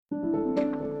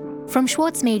From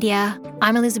Schwartz Media,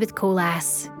 I'm Elizabeth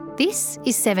Coulas. This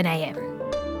is 7am.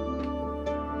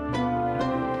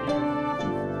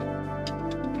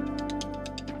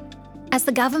 As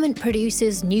the government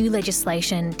produces new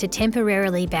legislation to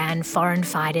temporarily ban foreign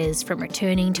fighters from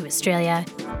returning to Australia,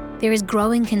 there is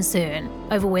growing concern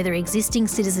over whether existing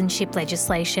citizenship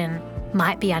legislation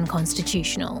might be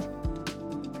unconstitutional.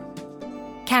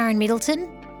 Karen Middleton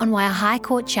on why a High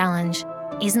Court challenge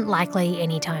isn't likely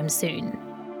anytime soon.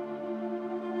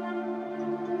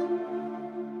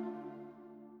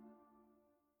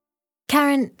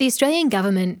 Karen, the Australian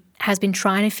government has been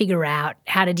trying to figure out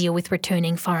how to deal with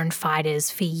returning foreign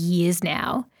fighters for years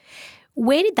now.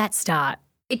 Where did that start?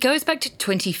 It goes back to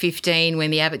 2015 when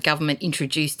the Abbott government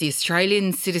introduced the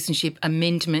Australian Citizenship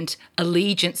Amendment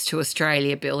Allegiance to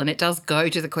Australia Bill, and it does go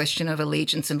to the question of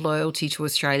allegiance and loyalty to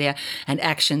Australia and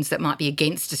actions that might be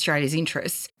against Australia's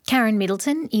interests. Karen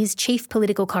Middleton is Chief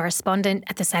Political Correspondent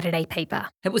at the Saturday paper.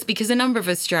 It was because a number of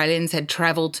Australians had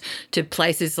travelled to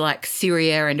places like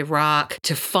Syria and Iraq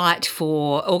to fight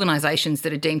for organisations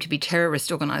that are deemed to be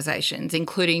terrorist organisations,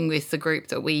 including with the group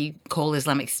that we call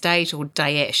Islamic State or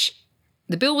Daesh.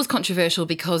 The bill was controversial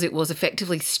because it was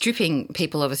effectively stripping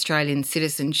people of Australian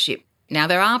citizenship. Now,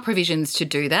 there are provisions to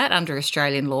do that under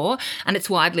Australian law, and it's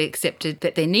widely accepted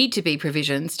that there need to be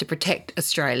provisions to protect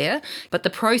Australia, but the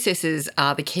processes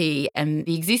are the key. And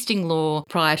the existing law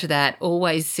prior to that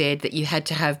always said that you had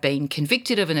to have been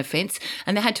convicted of an offence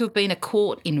and there had to have been a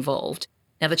court involved.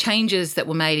 Now, the changes that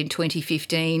were made in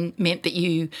 2015 meant that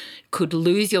you could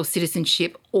lose your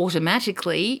citizenship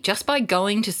automatically just by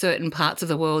going to certain parts of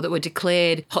the world that were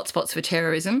declared hotspots for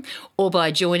terrorism, or by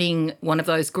joining one of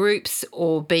those groups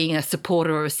or being a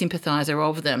supporter or a sympathiser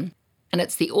of them. And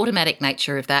it's the automatic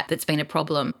nature of that that's been a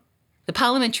problem. The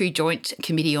Parliamentary Joint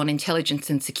Committee on Intelligence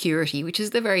and Security, which is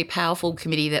the very powerful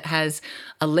committee that has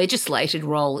a legislated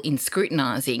role in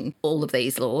scrutinising all of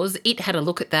these laws, it had a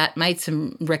look at that, made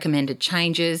some recommended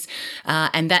changes,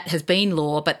 and that has been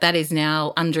law, but that is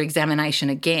now under examination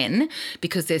again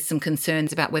because there's some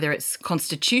concerns about whether it's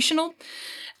constitutional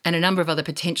and a number of other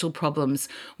potential problems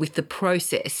with the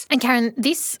process. And Karen,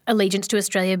 this Allegiance to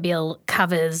Australia bill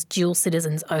covers dual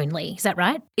citizens only, is that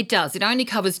right? It does. It only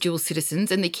covers dual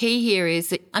citizens, and the key here is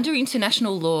that under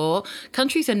international law,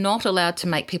 countries are not allowed to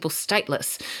make people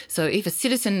stateless. So if a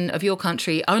citizen of your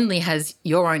country only has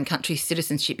your own country's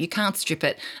citizenship, you can't strip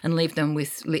it and leave them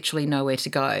with literally nowhere to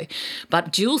go.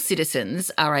 But dual citizens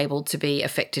are able to be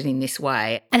affected in this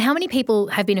way. And how many people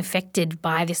have been affected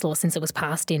by this law since it was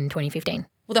passed in 2015?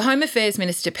 Well, the Home Affairs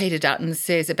Minister, Peter Dutton,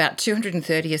 says about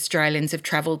 230 Australians have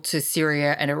travelled to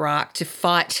Syria and Iraq to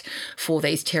fight for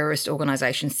these terrorist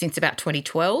organisations since about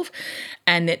 2012,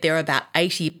 and that there are about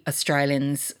 80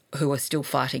 Australians who are still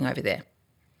fighting over there.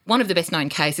 One of the best-known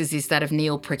cases is that of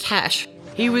Neil Prakash.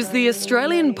 He was the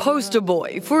Australian poster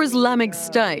boy for Islamic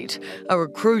State, a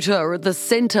recruiter at the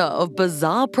centre of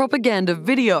bizarre propaganda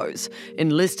videos,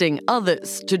 enlisting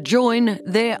others to join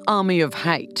their army of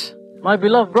hate. My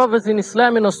beloved brothers in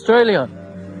Islam in Australia,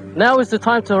 now is the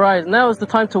time to rise, now is the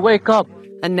time to wake up.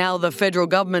 And now the federal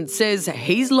government says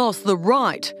he's lost the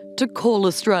right to call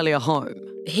Australia home.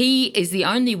 He is the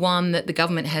only one that the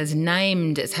government has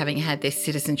named as having had their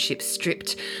citizenship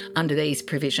stripped under these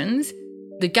provisions.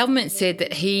 The government said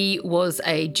that he was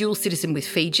a dual citizen with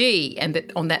Fiji and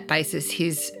that on that basis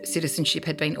his citizenship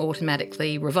had been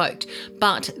automatically revoked.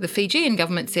 But the Fijian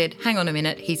government said, hang on a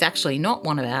minute, he's actually not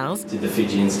one of ours. Did the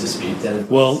Fijians dispute that?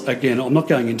 Well, again, I'm not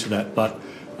going into that, but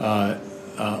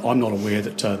I'm not aware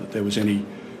that there was any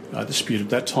dispute at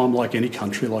that time, like any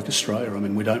country, like Australia. I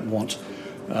mean, we don't want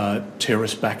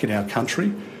terrorists back in our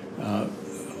country.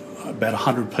 About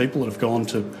 100 people that have gone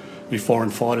to be foreign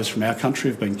fighters from our country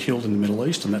have been killed in the Middle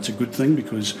East, and that's a good thing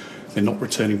because they're not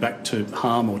returning back to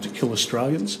harm or to kill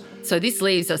Australians. So this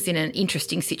leaves us in an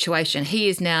interesting situation. He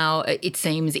is now, it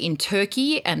seems, in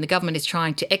Turkey, and the government is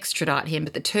trying to extradite him,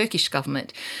 but the Turkish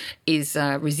government is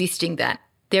resisting that.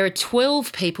 There are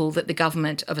 12 people that the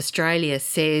government of Australia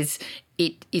says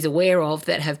it is aware of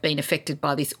that have been affected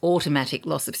by this automatic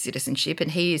loss of citizenship,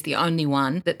 and he is the only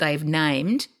one that they've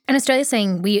named. And Australia's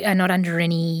saying we are not under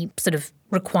any sort of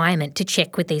requirement to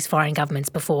check with these foreign governments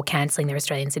before cancelling their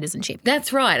Australian citizenship.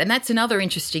 That's right, and that's another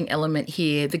interesting element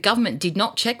here. The government did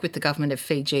not check with the government of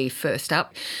Fiji first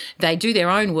up. They do their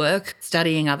own work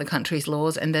studying other countries'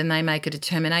 laws, and then they make a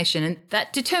determination. And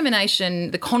that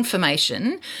determination, the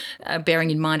confirmation, bearing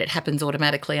in mind it happens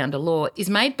automatically under law, is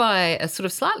made by a sort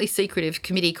of slightly secretive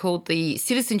committee called the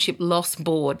Citizenship Loss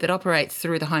Board that operates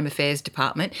through the Home Affairs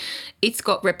Department. It's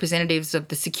got representatives of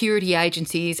the security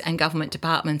agencies and government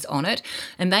departments on it.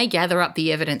 and they gather up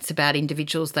the evidence about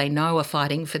individuals they know are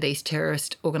fighting for these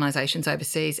terrorist organisations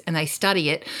overseas, and they study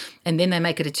it, and then they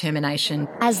make a determination.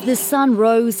 As the sun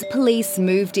rose, police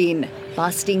moved in,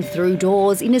 busting through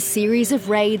doors in a series of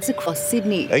raids across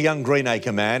Sydney. A young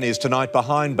Greenacre man is tonight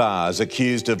behind bars,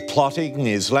 accused of plotting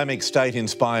Islamic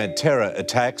State-inspired terror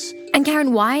attacks. And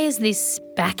Karen, why is this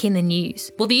back in the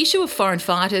news? Well, the issue of foreign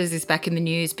fighters is back in the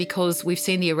news because we've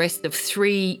seen the arrest of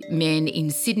 3 men in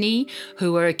Sydney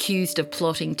who were accused of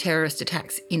plotting terrorist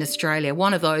attacks in Australia.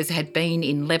 One of those had been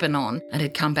in Lebanon and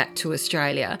had come back to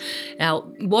Australia. Now,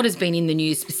 what has been in the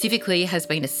news specifically has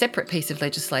been a separate piece of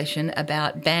legislation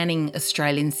about banning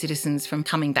Australian citizens from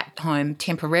coming back home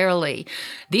temporarily.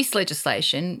 This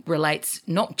legislation relates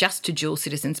not just to dual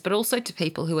citizens, but also to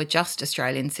people who are just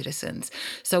Australian citizens.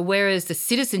 So whereas the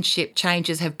citizenship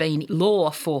changes have been law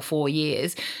for 4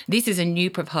 years, this is a new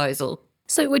proposal.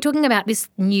 So we're talking about this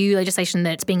new legislation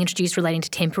that's being introduced relating to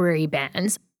temporary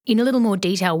bans. In a little more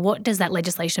detail, what does that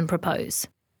legislation propose?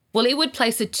 Well, it would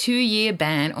place a 2-year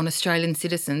ban on Australian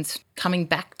citizens coming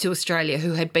back to Australia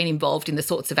who had been involved in the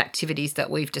sorts of activities that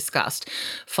we've discussed,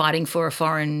 fighting for a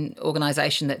foreign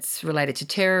organisation that's related to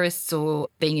terrorists or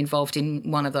being involved in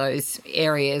one of those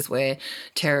areas where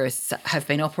terrorists have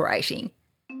been operating.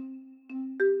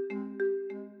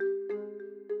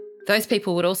 Those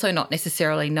people would also not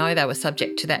necessarily know they were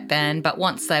subject to that ban, but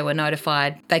once they were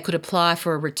notified, they could apply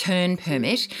for a return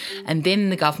permit, and then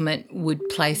the government would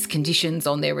place conditions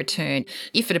on their return.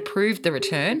 If it approved the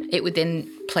return, it would then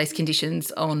place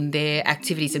conditions on their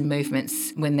activities and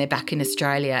movements when they're back in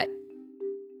Australia.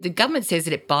 The government says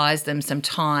that it buys them some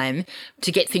time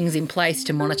to get things in place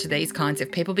to monitor these kinds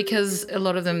of people because a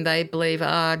lot of them they believe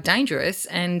are dangerous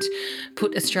and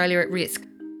put Australia at risk.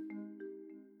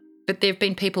 But there have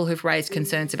been people who've raised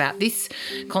concerns about this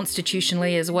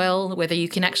constitutionally as well, whether you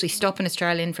can actually stop an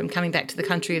Australian from coming back to the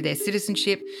country of their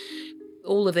citizenship.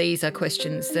 All of these are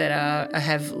questions that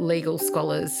have legal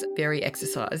scholars very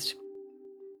exercised.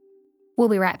 We'll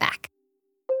be right back.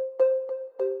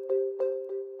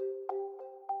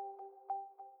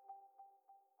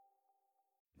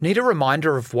 Need a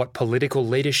reminder of what political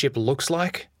leadership looks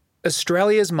like?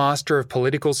 Australia's master of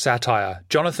political satire,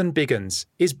 Jonathan Biggins,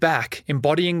 is back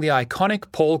embodying the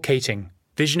iconic Paul Keating,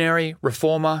 visionary,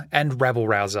 reformer and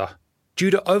rabble-rouser.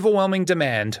 Due to overwhelming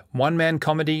demand, one-man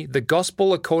comedy The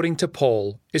Gospel According to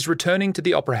Paul is returning to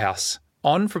the Opera House,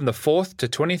 on from the 4th to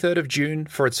 23rd of June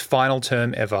for its final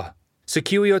term ever.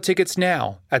 Secure your tickets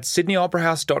now at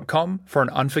sydneyoperahouse.com for an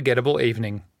unforgettable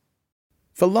evening.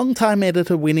 For longtime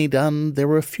editor Winnie Dunn, there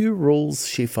were a few rules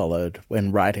she followed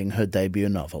when writing her debut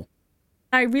novel.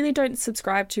 I really don't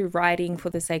subscribe to writing for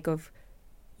the sake of,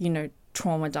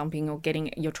 trauma dumping or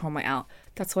getting your trauma out.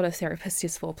 That's what a therapist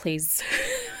is for, please.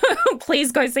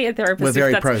 Please go see a therapist. We're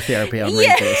very pro-therapy on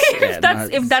Read This.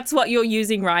 If that's what you're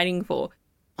using writing for.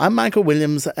 I'm Michael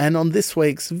Williams, and on this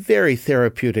week's very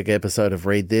therapeutic episode of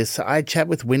Read This, I chat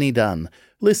with Winnie Dunn.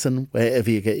 Listen wherever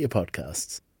you get your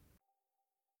podcasts.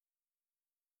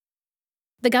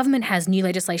 The government has new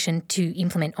legislation to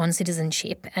implement on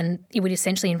citizenship, and it would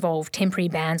essentially involve temporary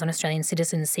bans on Australian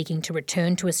citizens seeking to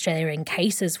return to Australia in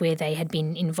cases where they had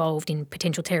been involved in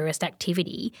potential terrorist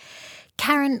activity.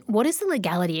 Karen, what is the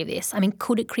legality of this? I mean,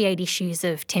 could it create issues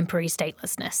of temporary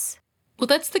statelessness? Well,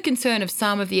 that's the concern of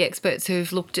some of the experts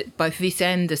who've looked at both this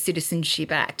and the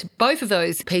Citizenship Act. Both of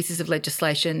those pieces of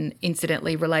legislation,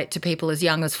 incidentally, relate to people as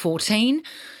young as 14.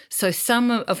 So some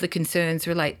of the concerns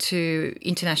relate to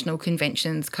international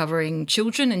conventions covering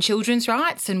children and children's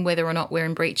rights and whether or not we're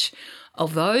in breach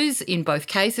of those in both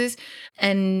cases.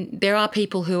 And there are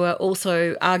people who are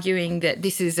also arguing that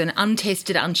this is an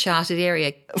untested, uncharted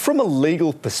area. From a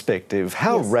legal perspective,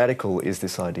 how radical is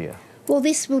this idea? Well,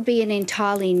 this will be an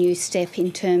entirely new step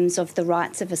in terms of the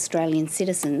rights of Australian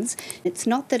citizens. It's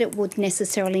not that it would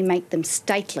necessarily make them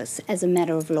stateless as a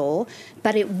matter of law,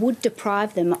 but it would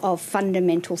deprive them of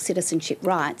fundamental citizenship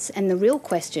rights. And the real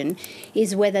question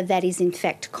is whether that is in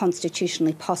fact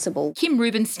constitutionally possible. Kim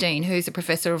Rubenstein, who's a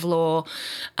professor of law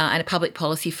and a public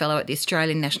policy fellow at the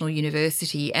Australian National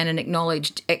University and an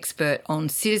acknowledged expert on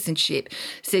citizenship,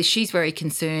 says she's very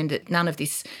concerned that none of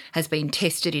this has been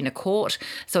tested in a court.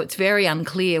 So it's very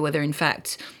unclear whether, in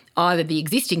fact, either the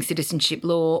existing citizenship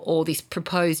law or this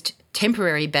proposed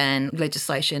temporary ban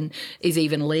legislation is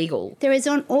even legal. There is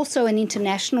also an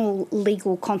international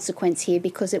legal consequence here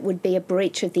because it would be a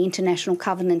breach of the International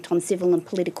Covenant on Civil and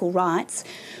Political Rights,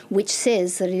 which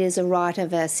says that it is a right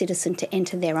of a citizen to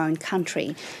enter their own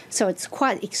country. So it's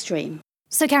quite extreme.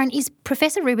 So, Karen, is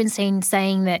Professor Rubenstein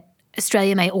saying that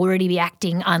Australia may already be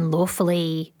acting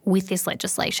unlawfully with this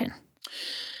legislation?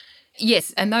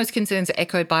 Yes, and those concerns are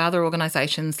echoed by other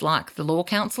organisations like the Law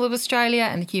Council of Australia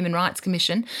and the Human Rights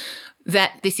Commission,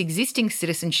 that this existing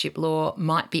citizenship law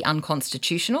might be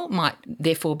unconstitutional, might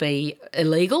therefore be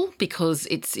illegal because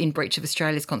it's in breach of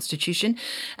Australia's constitution.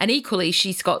 And equally,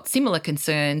 she's got similar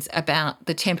concerns about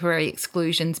the temporary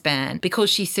exclusions ban because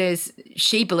she says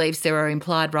she believes there are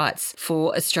implied rights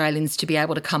for Australians to be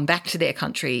able to come back to their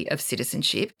country of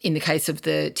citizenship in the case of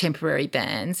the temporary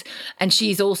bans. And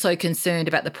she's also concerned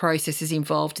about the processes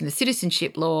involved in the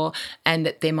citizenship law and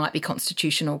that there might be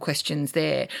constitutional questions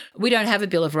there. We don't have a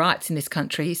Bill of Rights in this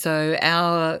country, so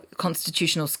our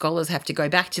constitutional scholars have to go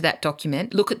back to that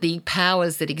document, look at the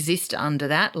powers that exist under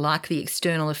that, like the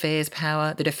external affairs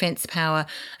power, the defence power,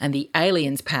 and the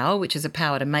aliens power, which is a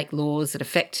power to make laws that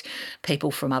affect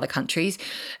people from other countries,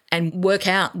 and work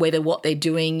out whether what they're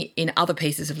doing in other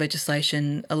pieces of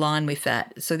legislation align with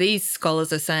that. So these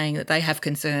scholars are saying that they have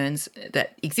concerns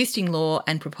that existing law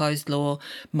and proposed law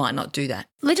might not do that.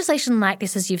 Legislation like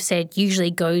this, as you've said,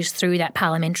 usually goes through that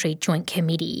parliamentary joint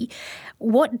committee.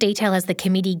 What detail has the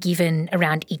committee given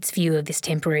around its view of this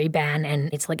temporary ban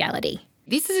and its legality?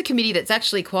 This is a committee that's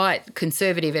actually quite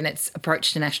conservative in its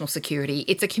approach to national security.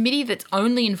 It's a committee that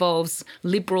only involves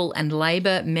Liberal and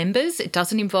Labor members. It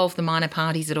doesn't involve the minor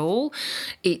parties at all.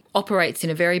 It operates in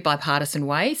a very bipartisan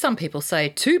way. Some people say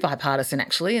too bipartisan,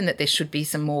 actually, and that there should be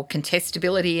some more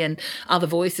contestability and other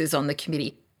voices on the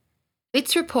committee.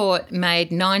 Its report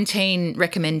made 19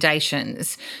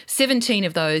 recommendations. 17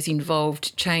 of those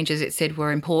involved changes it said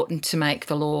were important to make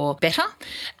the law better.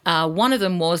 One of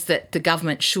them was that the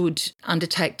government should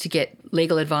undertake to get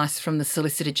legal advice from the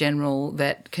Solicitor General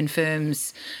that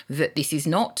confirms that this is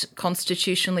not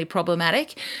constitutionally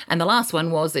problematic. And the last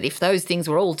one was that if those things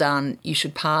were all done, you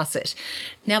should pass it.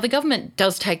 Now, the government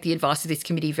does take the advice of this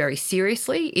committee very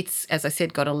seriously. It's, as I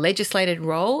said, got a legislated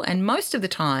role, and most of the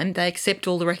time they accept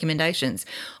all the recommendations.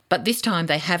 But this time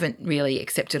they haven't really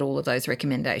accepted all of those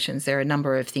recommendations. There are a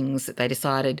number of things that they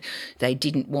decided they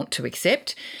didn't want to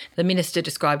accept. The minister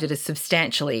described it as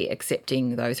substantially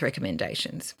accepting those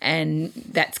recommendations. And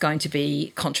that's going to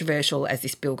be controversial as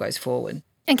this bill goes forward.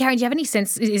 And Karen, do you have any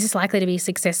sense, is this likely to be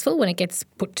successful when it gets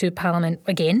put to Parliament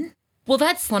again? Well,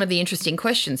 that's one of the interesting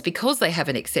questions because they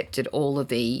haven't accepted all of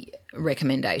the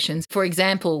recommendations. For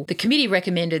example, the committee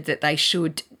recommended that they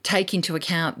should take into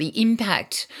account the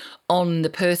impact on the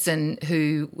person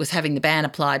who was having the ban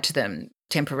applied to them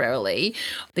temporarily.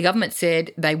 The government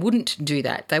said they wouldn't do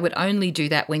that. They would only do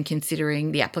that when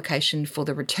considering the application for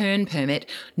the return permit,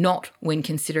 not when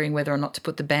considering whether or not to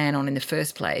put the ban on in the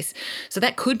first place. So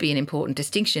that could be an important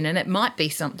distinction, and it might be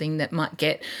something that might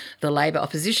get the Labor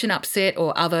opposition upset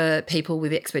or other people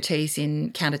with expertise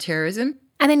in counter-terrorism.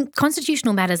 And then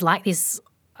constitutional matters like this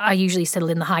are usually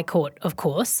settled in the High Court, of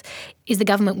course. Is the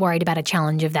government worried about a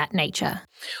challenge of that nature?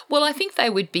 Well, I think they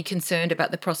would be concerned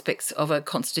about the prospects of a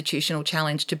constitutional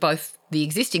challenge to both the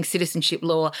existing citizenship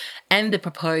law and the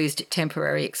proposed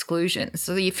temporary exclusion.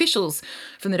 So the officials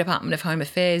from the Department of Home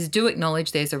Affairs do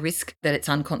acknowledge there's a risk that it's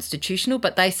unconstitutional,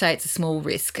 but they say it's a small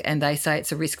risk and they say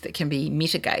it's a risk that can be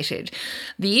mitigated.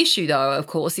 The issue, though, of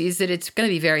course, is that it's going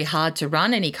to be very hard to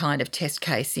run any kind of test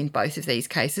case in both of these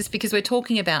cases because we're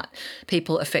talking about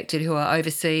people affected who are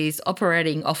overseas,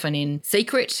 operating often in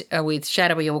secret with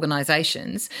shadowy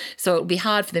organisations. So it would be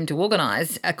hard for them to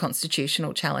organise a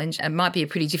constitutional challenge. It might be a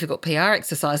pretty difficult PR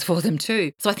exercise for them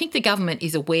too. So I think the government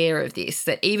is aware of this,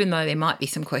 that even though there might be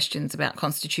some questions about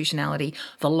constitutionality,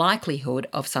 the likelihood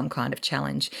of some kind of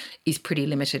challenge is pretty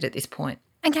limited at this point.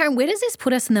 And Karen, where does this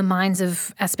put us in the minds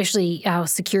of especially our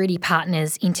security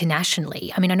partners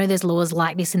internationally? I mean, I know there's laws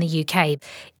like this in the UK,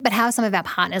 but how have some of our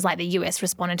partners like the US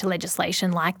responded to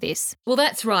legislation like this? Well,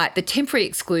 that's right. The temporary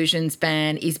exclusions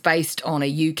ban is based on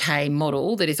a UK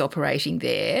model that is operating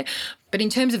there. But in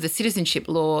terms of the citizenship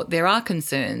law, there are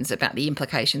concerns about the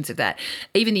implications of that.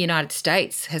 Even the United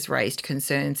States has raised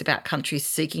concerns about countries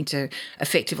seeking to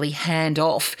effectively hand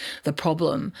off the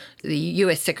problem. The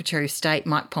US Secretary of State,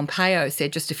 Mike Pompeo,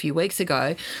 said just a few weeks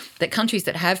ago that countries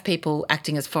that have people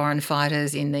acting as foreign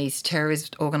fighters in these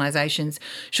terrorist organisations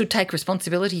should take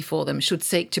responsibility for them, should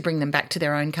seek to bring them back to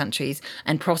their own countries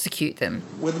and prosecute them.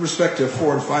 With respect to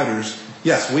foreign fighters,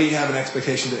 yes, we have an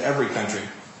expectation that every country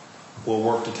will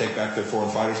work to take back their foreign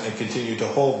fighters and continue to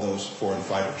hold those foreign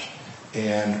fighters.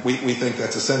 And we think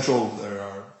that's essential.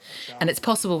 And it's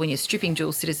possible when you're stripping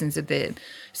dual citizens of their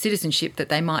citizenship that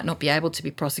they might not be able to be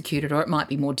prosecuted, or it might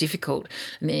be more difficult.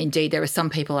 And indeed, there are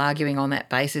some people arguing on that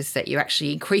basis that you're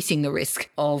actually increasing the risk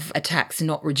of attacks,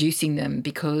 not reducing them,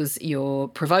 because you're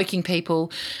provoking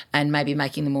people and maybe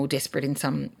making them more desperate in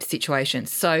some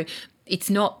situations. So it's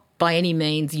not by any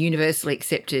means universally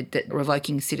accepted that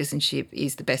revoking citizenship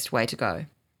is the best way to go.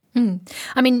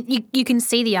 I mean, you can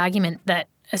see the argument that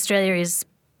Australia is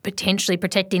potentially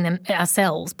protecting them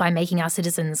ourselves by making our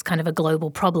citizens kind of a global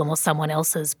problem or someone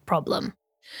else's problem.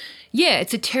 Yeah,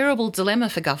 it's a terrible dilemma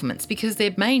for governments because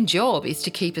their main job is to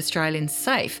keep Australians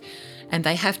safe, and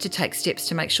they have to take steps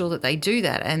to make sure that they do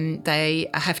that, and they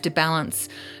have to balance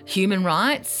human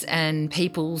rights and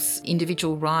people's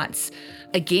individual rights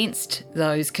against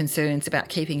those concerns about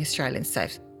keeping Australians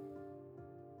safe.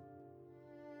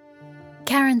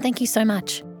 Karen, thank you so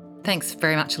much. Thanks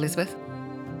very much, Elizabeth.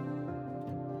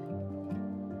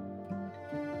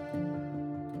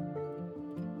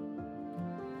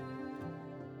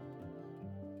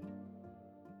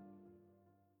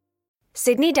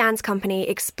 Sydney Dance Company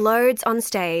explodes on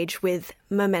stage with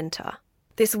Momenta.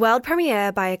 This world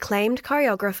premiere by acclaimed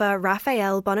choreographer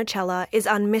Raphael Bonacella is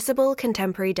unmissable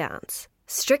contemporary dance.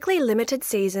 Strictly limited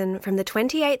season from the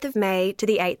 28th of May to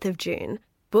the 8th of June.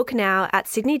 Book now at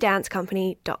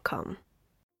sydneydancecompany.com.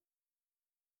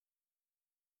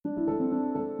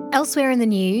 Elsewhere in the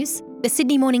news, the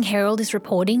Sydney Morning Herald is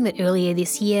reporting that earlier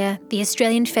this year, the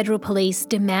Australian Federal Police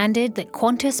demanded that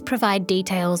Qantas provide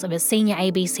details of a senior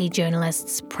ABC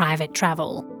journalist's private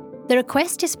travel. The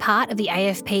request is part of the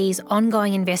AFP's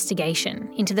ongoing investigation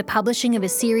into the publishing of a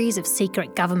series of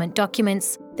secret government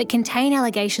documents that contain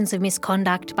allegations of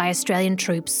misconduct by Australian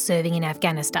troops serving in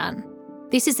Afghanistan.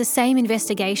 This is the same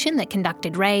investigation that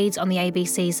conducted raids on the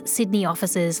ABC's Sydney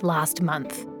offices last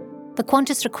month. The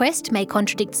Qantas request may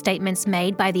contradict statements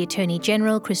made by the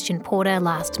Attorney-General Christian Porter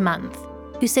last month,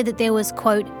 who said that there was,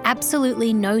 quote,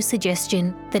 absolutely no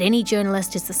suggestion that any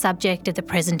journalist is the subject of the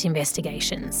present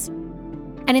investigations.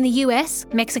 And in the US,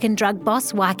 Mexican drug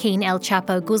boss Joaquin El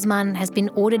Chapo Guzman has been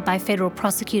ordered by federal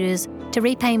prosecutors to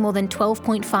repay more than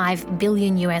 $12.5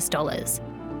 billion.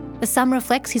 The sum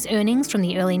reflects his earnings from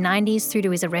the early 90s through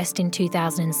to his arrest in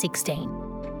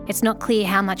 2016. It's not clear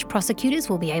how much prosecutors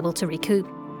will be able to recoup.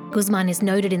 Guzman is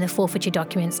noted in the forfeiture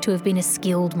documents to have been a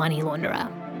skilled money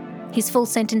launderer. His full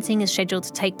sentencing is scheduled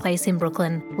to take place in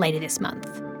Brooklyn later this month.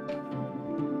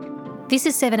 This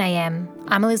is 7am.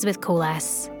 I'm Elizabeth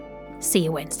Coulas. See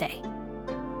you Wednesday.